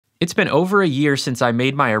It's been over a year since I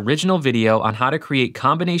made my original video on how to create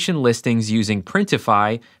combination listings using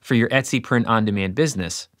Printify for your Etsy print-on-demand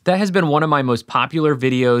business. That has been one of my most popular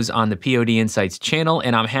videos on the POD Insights channel,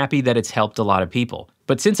 and I'm happy that it's helped a lot of people.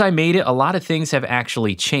 But since I made it, a lot of things have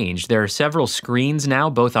actually changed. There are several screens now,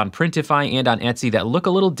 both on Printify and on Etsy, that look a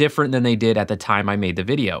little different than they did at the time I made the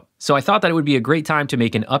video. So I thought that it would be a great time to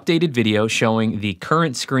make an updated video showing the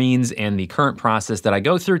current screens and the current process that I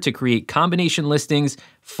go through to create combination listings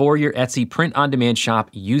for your Etsy print-on-demand shop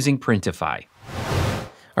using Printify.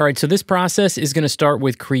 All right, so this process is going to start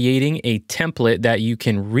with creating a template that you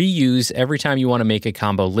can reuse every time you want to make a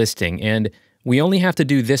combo listing. And we only have to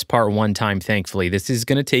do this part one time, thankfully. This is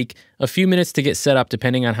going to take a few minutes to get set up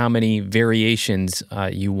depending on how many variations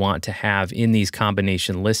you want to have in these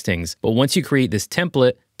combination listings. But once you create this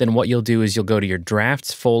template, then what you'll do is you'll go to your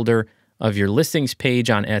drafts folder of your listings page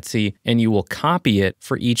on Etsy, and you will copy it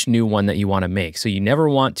for each new one that you want to make. So you never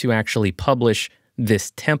want to actually publish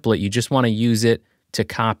this template. You just want to use it to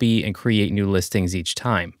copy and create new listings each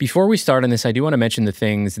time. Before we start on this, I do want to mention the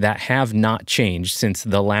things that have not changed since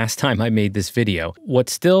the last time I made this video.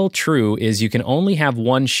 What's still true is you can only have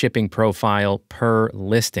one shipping profile per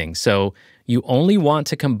listing. So you only want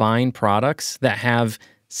to combine products that have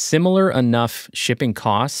similar enough shipping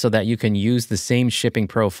costs so that you can use the same shipping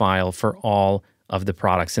profile for all of the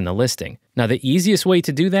products in the listing. Now, the easiest way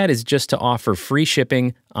to do that is just to offer free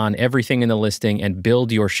shipping on everything in the listing and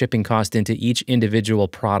build your shipping cost into each individual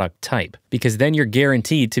product type, because then you're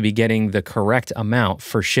guaranteed to be getting the correct amount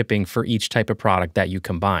for shipping for each type of product that you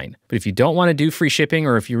combine. But if you don't want to do free shipping,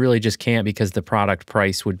 or if you really just can't because the product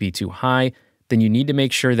price would be too high, then you need to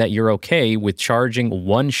make sure that you're okay with charging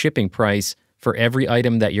one shipping price for every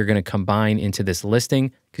item that you're going to combine into this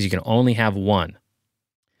listing, because you can only have one.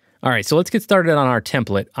 All right, so let's get started on our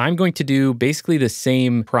template. I'm going to do basically the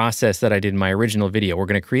same process that I did in my original video. We're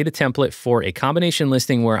going to create a template for a combination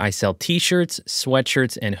listing where I sell t-shirts,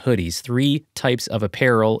 sweatshirts, and hoodies, 3 types of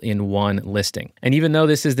apparel in one listing. And even though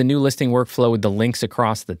this is the new listing workflow with the links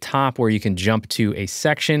across the top where you can jump to a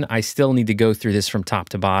section, I still need to go through this from top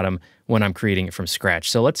to bottom when I'm creating it from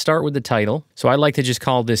scratch. So let's start with the title. So I like to just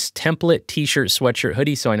call this template t-shirt, sweatshirt,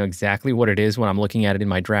 hoodie, so I know exactly what it is when I'm looking at it in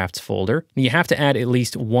my drafts folder. And you have to add at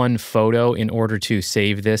least one photo in order to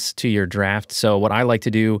save this to your draft. So what I like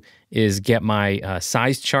to do is get my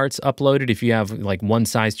size charts uploaded. If you have like one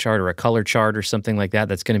size chart or a color chart or something like that,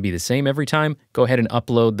 that's going to be the same every time. Go ahead and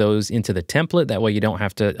upload those into the template. That way you don't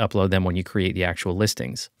have to upload them when you create the actual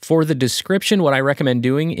listings. For the description, what I recommend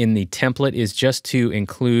doing in the template is just to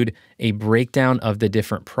include a breakdown of the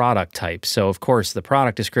different product types. So of course, the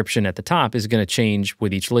product description at the top is going to change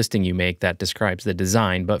with each listing you make that describes the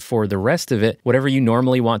design. But for the rest of it, whatever you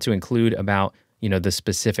normally want to include about the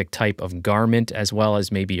specific type of garment, as well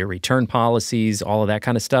as maybe your return policies, all of that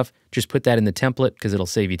kind of stuff, just put that in the template because it'll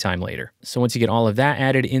save you time later. So once you get all of that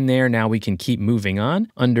added in there, now we can keep moving on.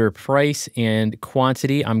 Under price and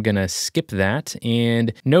quantity, I'm gonna skip that.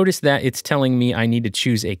 And notice that it's telling me I need to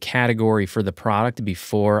choose a category for the product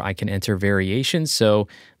before I can enter variations. So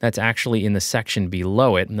that's actually in the section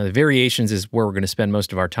below it. And the variations is where we're gonna spend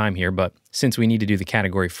most of our time here, but since we need to do the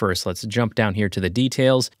category first, let's jump down here to the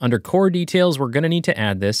details. Under core details, we're gonna need to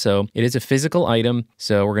add this. So it is a physical item.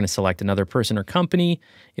 So we're gonna select another person or company.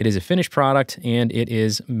 It is a finished product and it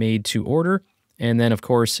is made to order. And then of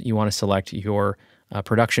course you want to select your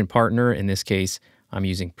production partner. In this case, I'm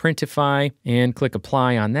using Printify, and click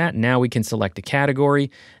apply on that. Now we can select a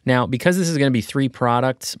category. Now, because this is going to be 3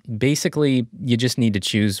 products, basically you just need to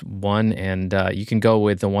choose one, and you can go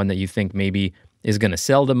with the one that you think maybe is going to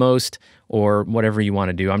sell the most, or whatever you want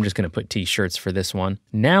to do. I'm just going to put t-shirts for this one.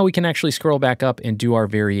 Now we can actually scroll back up and do our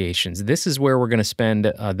variations. This is where we're going to spend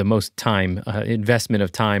the most time, investment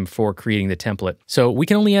of time for creating the template. So we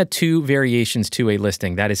can only add 2 variations to a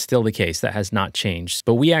listing. That is still the case. That has not changed.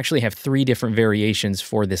 But we actually have 3 different variations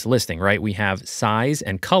for this listing, right? We have size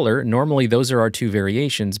and color. Normally those are our 2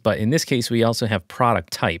 variations, but in this case we also have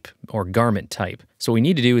product type or garment type. So what we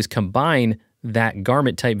need to do is combine that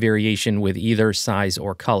garment type variation with either size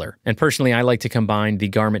or color. And personally, I like to combine the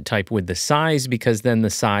garment type with the size, because then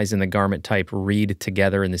the size and the garment type read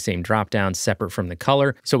together in the same dropdown separate from the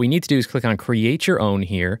color. So what we need to do is click on create your own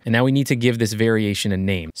here. And now we need to give this variation a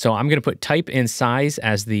name. So I'm going to put type and size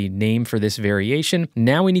as the name for this variation.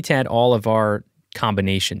 Now we need to add all of our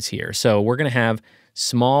combinations here. So we're going to have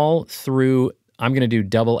small through, I'm going to do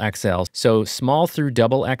double XL. So small through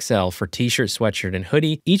double XL for t-shirt, sweatshirt, and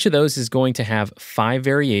hoodie. Each of those is going to have 5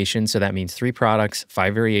 variations. So that means 3 products,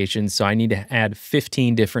 5 variations. So I need to add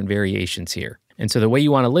 15 different variations here. And so the way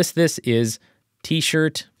you want to list this is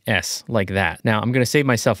t-shirt, S like that. Now I'm going to save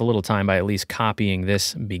myself a little time by at least copying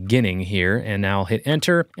this beginning here, and now I'll hit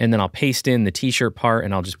enter, and then I'll paste in the t-shirt part,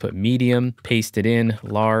 and I'll just put medium, paste it in,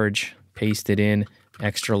 large, paste it in,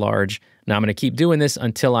 extra large. Now I'm going to keep doing this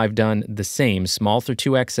until I've done the same, small through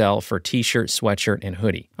 2XL for t-shirt, sweatshirt, and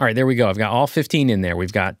hoodie. All right, there we go. I've got all 15 in there.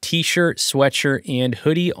 We've got t-shirt, sweatshirt, and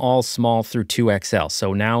hoodie all small through 2XL.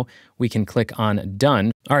 So now we can click on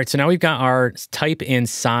done. All right, so now we've got our type and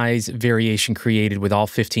size variation created with all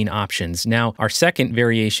 15 options. Now our second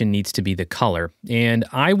variation needs to be the color. And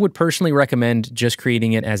I would personally recommend just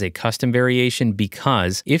creating it as a custom variation,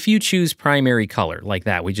 because if you choose primary color like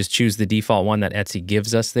that, we just choose the default one that Etsy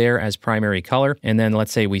gives us there as primary color. And then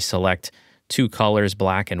let's say we select two colors,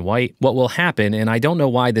 black and white. What will happen, and I don't know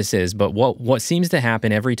why this is, but what seems to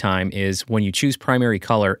happen every time is when you choose primary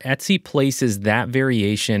color, Etsy places that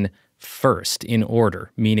variation first in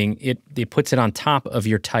order, meaning it puts it on top of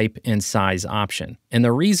your type and size option. And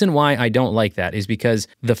the reason why I don't like that is because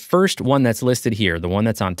the first one that's listed here, the one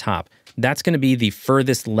that's on top, that's going to be the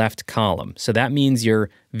furthest left column. So that means your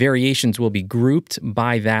variations will be grouped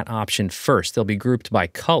by that option first. They'll be grouped by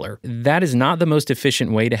color. That is not the most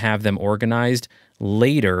efficient way to have them organized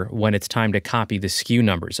later when it's time to copy the SKU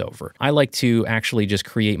numbers over. I like to actually just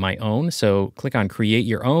create my own. So click on create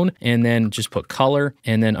your own, and then just put color,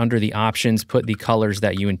 and then under the options, put the colors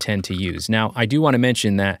that you intend to use. Now, I do want to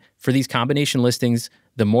mention that for these combination listings,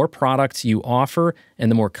 the more products you offer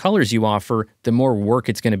and the more colors you offer, the more work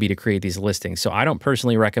it's going to be to create these listings. So I don't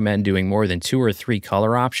personally recommend doing more than 2 or 3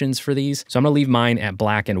 color options for these. So I'm going to leave mine at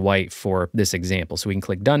black and white for this example. So we can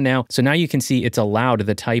click done now. So now you can see it's allowed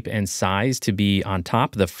the type and size to be on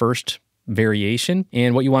top, the first variation.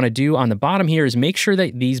 And what you want to do on the bottom here is make sure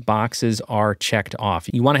that these boxes are checked off.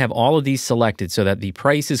 You want to have all of these selected so that the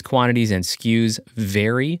prices, quantities, and SKUs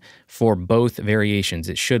vary for both variations.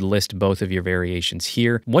 It should list both of your variations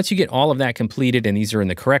here. Once you get all of that completed and these are in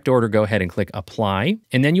the correct order, go ahead and click apply.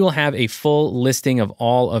 And then you will have a full listing of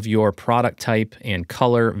all of your product type and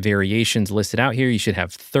color variations listed out here. You should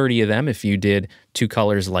have 30 of them if you did 2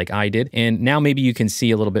 colors like I did. And now maybe you can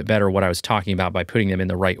see a little bit better what I was talking about by putting them in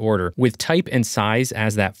the right order. With type and size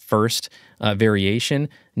as that first variation,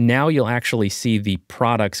 now you'll actually see the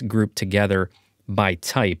products grouped together by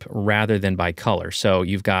type rather than by color. So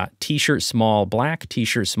you've got t-shirt small black,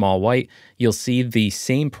 t-shirt small white. You'll see the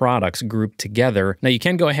same products grouped together. Now you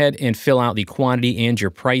can go ahead and fill out the quantity and your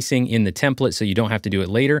pricing in the template so you don't have to do it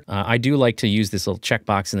later. I do like to use this little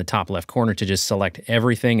checkbox in the top left corner to just select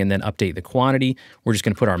everything and then update the quantity. We're just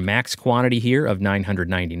going to put our max quantity here of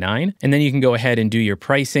 $999. And then you can go ahead and do your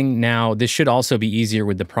pricing. Now this should also be easier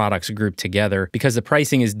with the products grouped together because the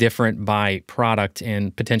pricing is different by product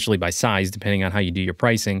and potentially by size depending on how you do your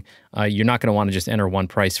pricing. You're not going to want to just enter one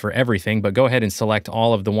price for everything, but go ahead and select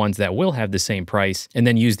all of the ones that will have the same price and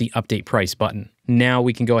then use the update price button. Now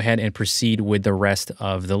we can go ahead and proceed with the rest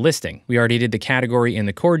of the listing. We already did the category and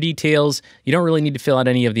the core details. You don't really need to fill out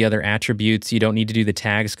any of the other attributes. You don't need to do the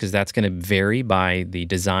tags because that's going to vary by the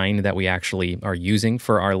design that we actually are using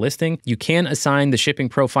for our listing. You can assign the shipping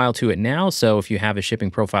profile to it now. So if you have a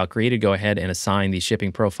shipping profile created, go ahead and assign the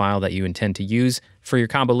shipping profile that you intend to use for your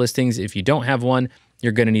combo listings. If you don't have one,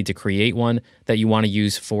 you're going to need to create one that you want to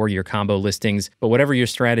use for your combo listings. But whatever your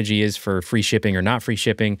strategy is for free shipping or not free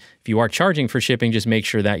shipping, if you are charging for shipping, just make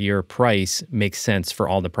sure that your price makes sense for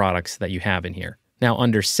all the products that you have in here. Now,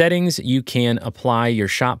 under settings, you can apply your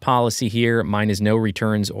shop policy here. Mine is no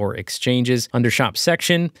returns or exchanges. Under shop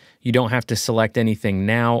section, you don't have to select anything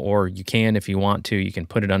now, or you can if you want to. You can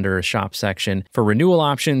put it under a shop section. For renewal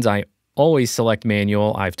options, I always select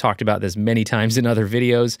manual. I've talked about this many times in other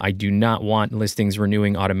videos. I do not want listings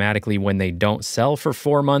renewing automatically when they don't sell for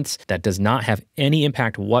 4 months. That does not have any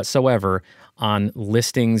impact whatsoever on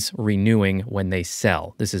listings renewing when they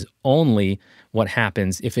sell. This is only what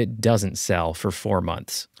happens if it doesn't sell for 4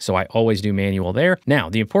 months. So I always do manual there. Now,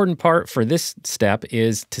 the important part for this step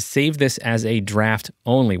is to save this as a draft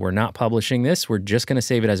only. We're not publishing this. We're just going to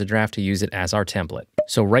save it as a draft to use it as our template.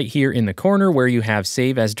 So right here in the corner where you have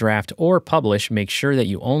save as draft or publish, make sure that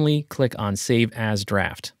you only click on save as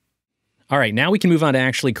draft. All right, now we can move on to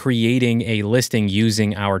actually creating a listing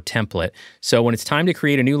using our template. So when it's time to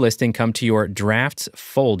create a new listing, come to your drafts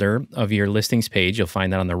folder of your listings page. You'll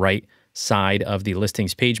find that on the right side of the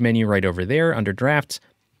listings page menu right over there under drafts.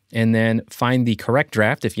 And then find the correct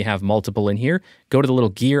draft. If you have multiple in here, go to the little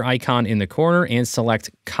gear icon in the corner and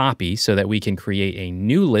select copy so that we can create a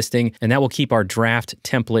new listing, and that will keep our draft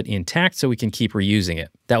template intact so we can keep reusing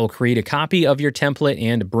it. That will create a copy of your template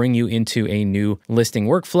and bring you into a new listing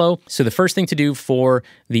workflow. So the first thing to do for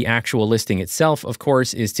the actual listing itself, of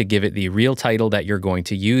course, is to give it the real title that you're going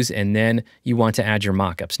to use, and then you want to add your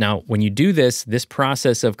mockups. Now, when you do this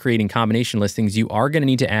process of creating combination listings, you are going to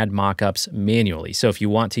need to add mockups manually. So if you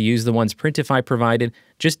want to use the ones Printify provided,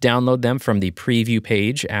 just download them from the preview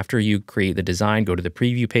page. After you create the design, go to the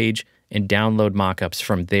preview page and download mockups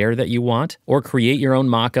from there that you want, or create your own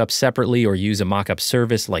mockups separately or use a mockup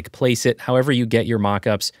service like Placeit. However you get your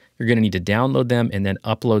mockups, you're going to need to download them and then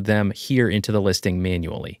upload them here into the listing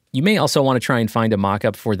manually. You may also want to try and find a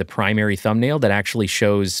mockup for the primary thumbnail that actually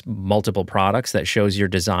shows multiple products, that shows your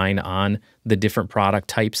design on the different product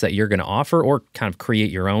types that you're going to offer, or kind of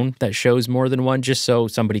create your own that shows more than one, just so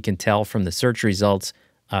somebody can tell from the search results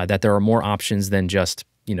that there are more options than just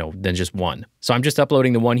one. So I'm just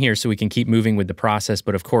uploading the one here so we can keep moving with the process,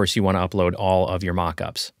 but of course you want to upload all of your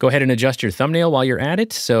mockups. Go ahead and adjust your thumbnail while you're at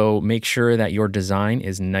it, so make sure that your design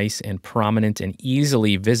is nice and prominent and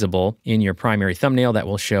easily visible in your primary thumbnail that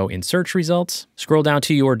will show in search results. Scroll down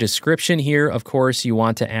to your description here. Of course, you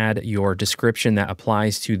want to add your description that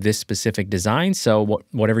applies to this specific design, so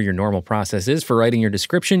whatever your normal process is for writing your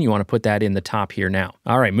description, you want to put that in the top here now.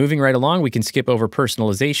 All right, moving right along, we can skip over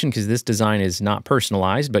personalization because this design is not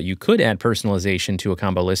personalized, but you could add personalization to a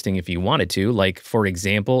combo listing if you wanted to. Like, for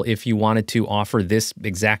example, if you wanted to offer this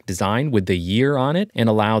exact design with the year on it and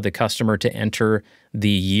allow the customer to enter the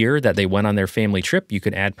year that they went on their family trip, you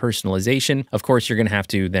could add personalization. Of course, you're going to have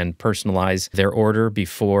to then personalize their order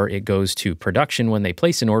before it goes to production when they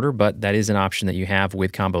place an order, but that is an option that you have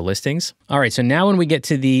with combo listings. All right, so now when we get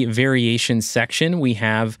to the variation section, we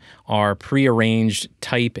have our prearranged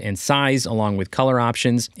type and size along with color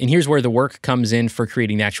options. And here's where the work comes in for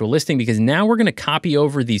creating the actual listing, because now we're going to copy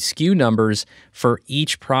over the SKU numbers for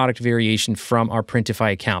each product variation from our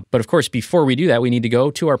Printify account. But of course, before we do that, we need to go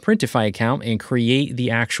to our Printify account and create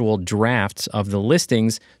the actual drafts of the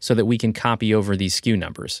listings so that we can copy over these SKU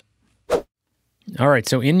numbers. All right,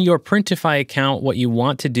 so in your Printify account, what you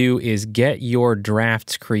want to do is get your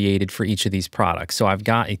drafts created for each of these products. So I've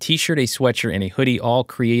got a t-shirt, a sweatshirt, and a hoodie all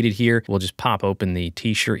created here. We'll just pop open the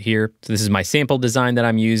t-shirt here. So this is my sample design that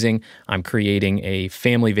I'm using. I'm creating a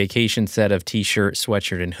family vacation set of t-shirt,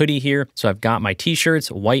 sweatshirt, and hoodie here. So I've got my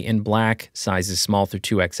t-shirts, white and black, sizes small through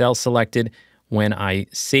 2XL selected. When I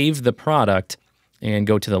save the product and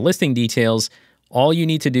go to the listing details, all you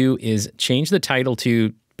need to do is change the title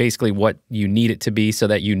to basically what you need it to be so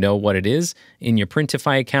that you know what it is in your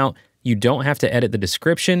Printify account. You don't have to edit the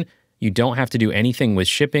description. You don't have to do anything with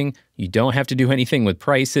shipping. You don't have to do anything with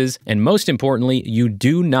prices. And most importantly, you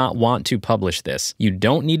do not want to publish this. You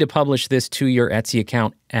don't need to publish this to your Etsy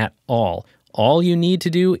account at all. All you need to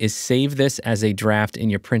do is save this as a draft in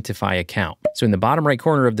your Printify account. So in the bottom right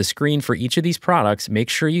corner of the screen for each of these products, make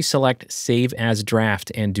sure you select Save as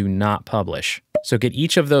Draft and do not publish. So get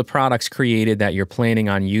each of the products created that you're planning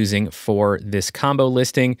on using for this combo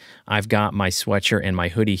listing. I've got my sweatshirt and my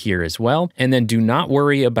hoodie here as well. And then do not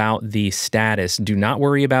worry about the status. Do not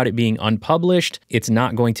worry about it being unpublished. It's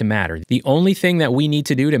not going to matter. The only thing that we need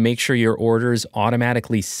to do to make sure your orders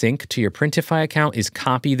automatically sync to your Printify account is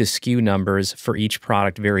copy the SKU numbers for each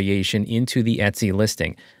product variation into the Etsy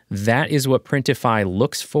listing. That is what Printify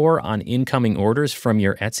looks for on incoming orders from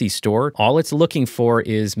your Etsy store. All it's looking for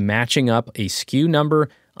is matching up a SKU number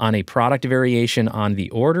on a product variation on the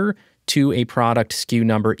order to a product SKU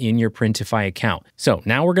number in your Printify account. So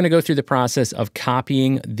now we're going to go through the process of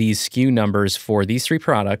copying these SKU numbers for these three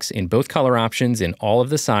products in both color options in all of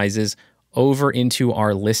the sizes over into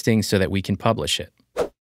our listing so that we can publish it.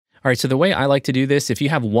 All right, so the way I like to do this, if you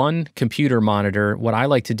have one computer monitor, what I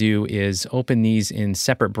like to do is open these in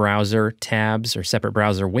separate browser tabs or separate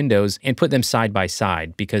browser windows and put them side by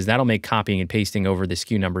side, because that'll make copying and pasting over the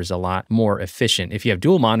SKU numbers a lot more efficient. If you have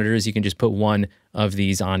dual monitors, you can just put one of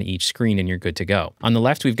these on each screen and you're good to go. On the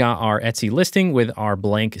left, we've got our Etsy listing with our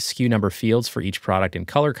blank SKU number fields for each product and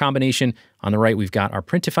color combination. On the right, we've got our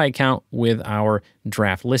Printify account with our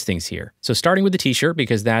draft listings here. So starting with the t-shirt,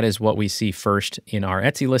 because that is what we see first in our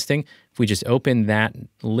Etsy listing, if we just open that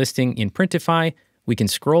listing in Printify, we can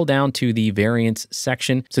scroll down to the variants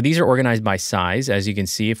section. So these are organized by size. As you can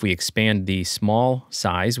see, if we expand the small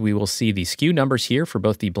size, we will see the SKU numbers here for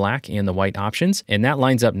both the black and the white options. And that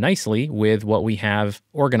lines up nicely with what we have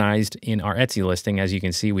organized in our Etsy listing. As you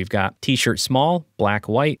can see, we've got t-shirt small, black,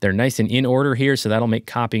 white. They're nice and in order here, so that'll make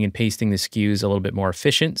copying and pasting the SKUs a little bit more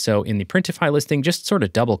efficient. So in the Printify listing, just sort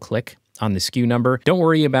of double click on the SKU number. Don't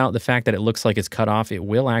worry about the fact that it looks like it's cut off. It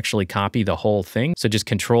will actually copy the whole thing. So just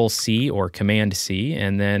Control C or Command C,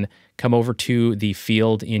 and then come over to the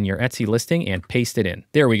field in your Etsy listing and paste it in.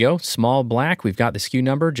 There we go, small black. We've got the SKU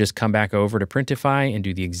number. Just come back over to Printify and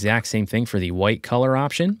do the exact same thing for the white color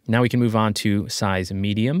option. Now we can move on to size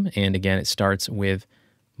medium. And again, it starts with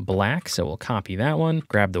black. So we'll copy that one,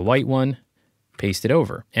 grab the white one, paste it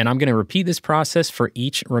over. And I'm gonna repeat this process for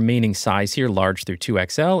each remaining size here, large through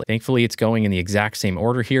 2XL. Thankfully, it's going in the exact same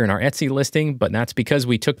order here in our Etsy listing, but that's because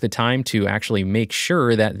we took the time to actually make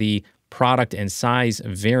sure that the product and size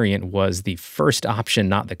variant was the first option,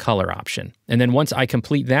 not the color option. And then once I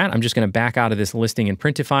complete that, I'm just gonna back out of this listing in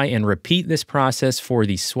Printify and repeat this process for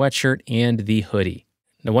the sweatshirt and the hoodie.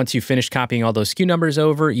 Now, once you've finished copying all those SKU numbers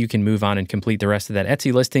over, you can move on and complete the rest of that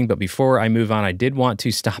Etsy listing. But before I move on, I did want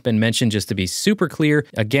to stop and mention, just to be super clear,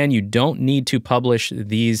 again, you don't need to publish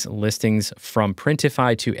these listings from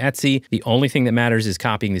Printify to Etsy. The only thing that matters is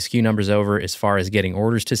copying the SKU numbers over as far as getting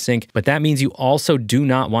orders to sync. But that means you also do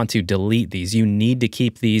not want to delete these. You need to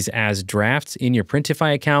keep these as drafts in your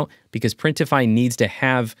Printify account, because Printify needs to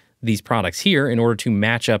have these products here in order to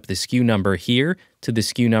match up the SKU number here to the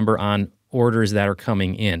SKU number on orders that are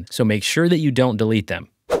coming in. So make sure that you don't delete them.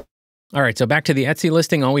 All right, so back to the Etsy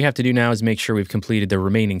listing. All we have to do now is make sure we've completed the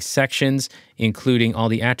remaining sections, including all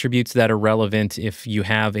the attributes that are relevant. If you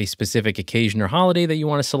have a specific occasion or holiday that you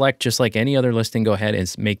want to select, just like any other listing, go ahead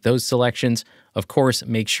and make those selections. Of course,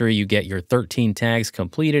 make sure you get your 13 tags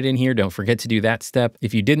completed in here. Don't forget to do that step.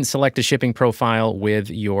 If you didn't select a shipping profile with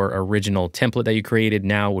your original template that you created,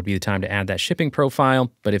 now would be the time to add that shipping profile.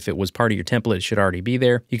 But if it was part of your template, it should already be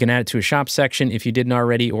there. You can add it to a shop section if you didn't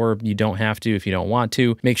already, or you don't have to if you don't want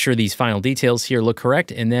to. Make sure these final details here look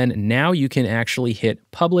correct. And then now you can actually hit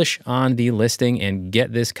publish on the listing and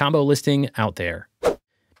get this combo listing out there.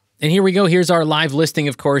 And here we go. Here's our live listing.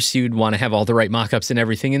 Of course, you'd want to have all the right mockups and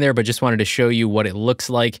everything in there, but just wanted to show you what it looks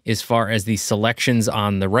like as far as the selections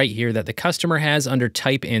on the right here that the customer has under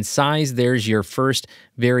type and size. There's your first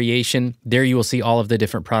variation. There you will see all of the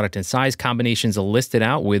different product and size combinations listed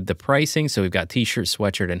out with the pricing. So we've got t-shirt,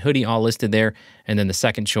 sweatshirt, and hoodie all listed there. And then the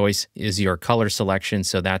second choice is your color selection.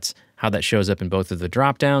 So that's how that shows up in both of the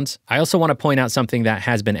drop downs. I also want to point out something that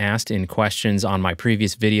has been asked in questions on my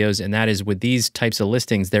previous videos, and that is with these types of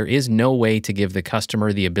listings, there is no way to give the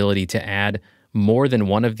customer the ability to add more than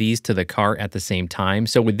one of these to the cart at the same time.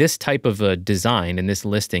 So with this type of a design in this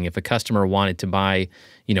listing, if a customer wanted to buy,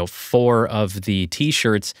 4 of the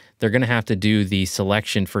t-shirts, they're going to have to do the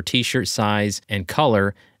selection for t-shirt size and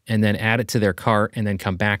color, and then add it to their cart and then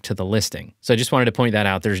come back to the listing. So I just wanted to point that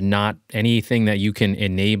out. There's not anything that you can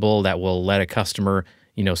enable that will let a customer,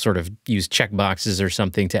 sort of use checkboxes or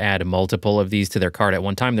something to add multiple of these to their cart at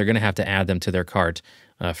one time. They're going to have to add them to their cart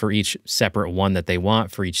for each separate one that they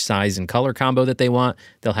want, for each size and color combo that they want.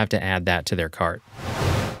 They'll have to add that to their cart.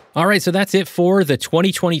 All right, so that's it for the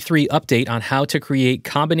 2023 update on how to create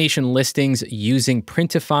combination listings using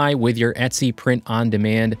Printify with your Etsy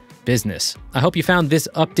print-on-demand business. I hope you found this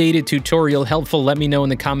updated tutorial helpful. Let me know in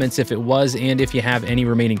the comments if it was, and if you have any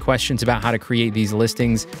remaining questions about how to create these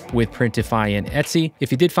listings with Printify and Etsy.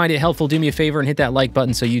 If you did find it helpful, do me a favor and hit that like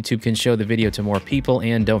button so YouTube can show the video to more people,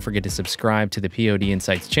 and don't forget to subscribe to the POD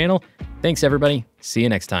Insights channel. Thanks, everybody. See you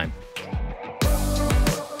next time.